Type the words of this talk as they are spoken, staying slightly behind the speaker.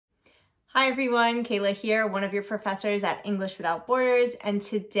Hi everyone, Kayla here, one of your professors at English Without Borders, and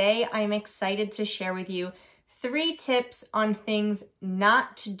today I'm excited to share with you 3 tips on things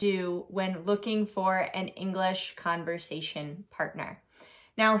not to do when looking for an English conversation partner.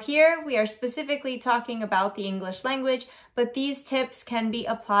 Now here we are specifically talking about the English language, but these tips can be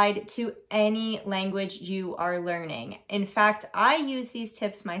applied to any language you are learning. In fact, I use these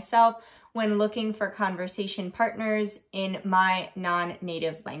tips myself when looking for conversation partners in my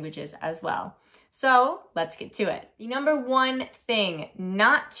non-native languages as well. So let's get to it. The number 1 thing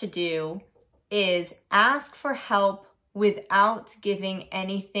not to do is ask for help without giving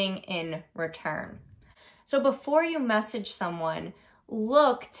anything in return. So before you message someone,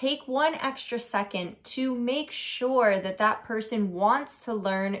 take 1 extra second to make sure that that person wants to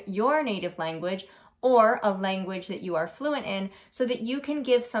learn your native language or a language that you are fluent in so that you can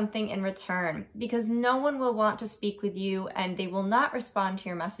give something in return, because no one will want to speak with you and they will not respond to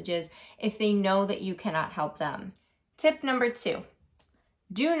your messages if they know that you cannot help them. Tip number 2,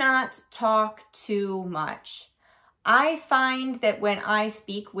 do not talk too much. I find that when I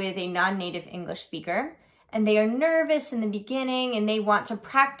speak with a non-native English speaker, and they are nervous in the beginning and they want to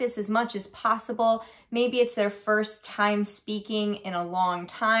practice as much as possible. Maybe it's their first time speaking in a long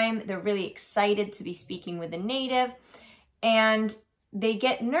time. They're really excited to be speaking with a native and they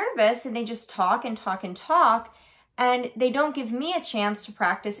get nervous and they just talk and talk and talk, and they don't give me a chance to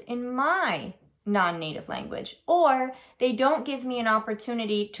practice in my non-native language, or they don't give me an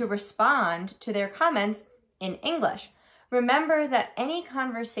opportunity to respond to their comments in English. Remember that any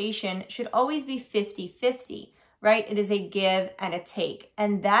conversation should always be 50-50, right? It is a give and a take.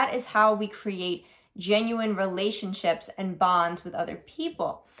 And that is how we create genuine relationships and bonds with other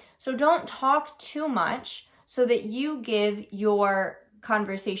people. So don't talk too much so that you give your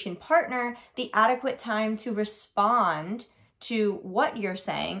conversation partner the adequate time to respond to what you're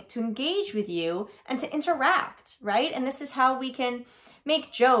saying, to engage with you, and to interact, right? And this is how we can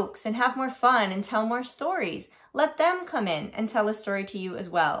make jokes and have more fun and tell more stories. Let them come in and tell a story to you as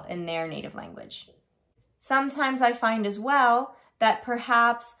well in their native language. Sometimes I find as well that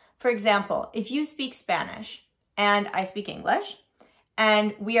perhaps, for example, if you speak Spanish and I speak English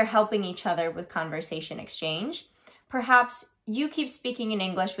and we are helping each other with conversation exchange, perhaps you keep speaking in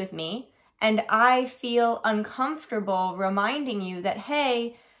English with me and I feel uncomfortable reminding you that,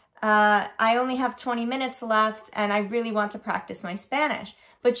 hey, I only have 20 minutes left and I really want to practice my Spanish.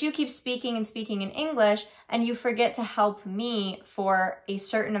 But you keep speaking and speaking in English and you forget to help me for a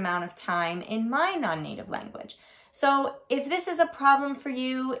certain amount of time in my non-native language. So if this is a problem for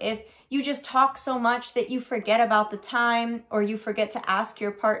you, if you just talk so much that you forget about the time, or you forget to ask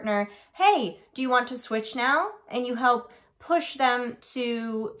your partner, hey, do you want to switch now? And you help push them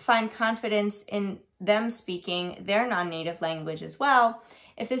to find confidence in them speaking their non-native language as well.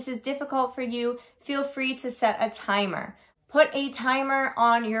 If this is difficult for you, feel free to set a timer. Put a timer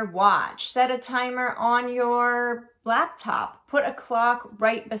on your watch. Set a timer on your laptop. Put a clock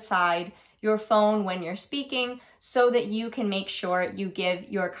right beside your phone when you're speaking so that you can make sure you give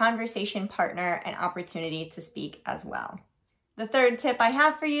your conversation partner an opportunity to speak as well. The 3rd tip I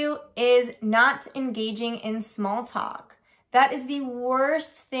have for you is not engaging in small talk. That is the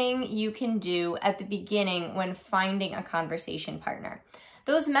worst thing you can do at the beginning when finding a conversation partner.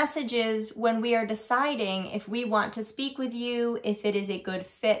 Those messages, when we are deciding if we want to speak with you, if it is a good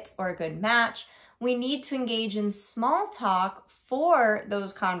fit or a good match, we need to engage in small talk for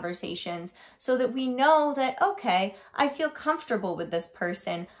those conversations so that we know that, okay, I feel comfortable with this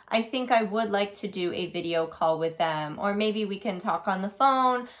person. I think I would like to do a video call with them, or maybe we can talk on the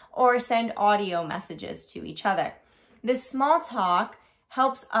phone or send audio messages to each other. This small talk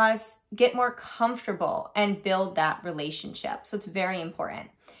helps us get more comfortable and build that relationship. So it's very important.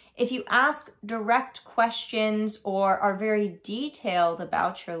 If you ask direct questions or are very detailed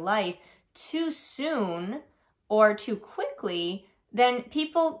about your life too soon or too quickly, then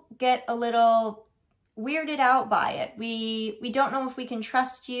people get a little weirded out by it. We don't know if we can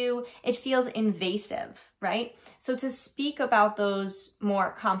trust you. It feels invasive, right? So to speak about those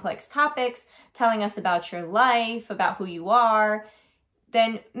more complex topics, telling us about your life, about who you are,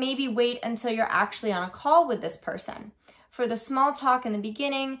 then maybe wait until you're actually on a call with this person. For the small talk in the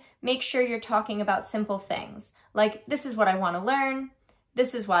beginning, make sure you're talking about simple things like, this is what I want to learn,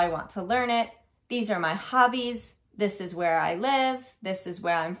 this is why I want to learn it, these are my hobbies, this is where I live, this is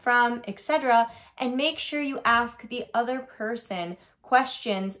where I'm from, etc. And make sure you ask the other person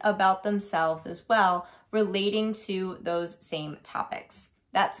questions about themselves as well, relating to those same topics.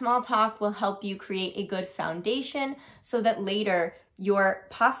 That small talk will help you create a good foundation so that later your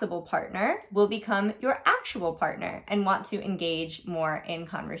possible partner will become your actual partner and want to engage more in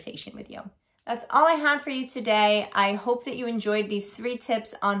conversation with you. That's all I had for you today. I hope that you enjoyed these 3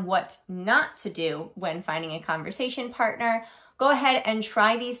 tips on what not to do when finding a conversation partner. Go ahead and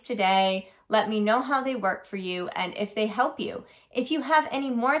try these today. Let me know how they work for you and if they help you. If you have any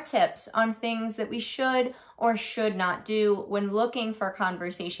more tips on things that we should or should not do when looking for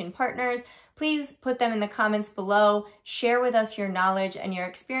conversation partners, please put them in the comments below. Share with us your knowledge and your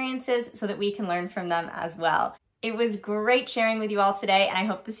experiences so that we can learn from them as well. It was great sharing with you all today, and I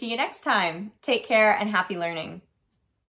hope to see you next time. Take care and happy learning.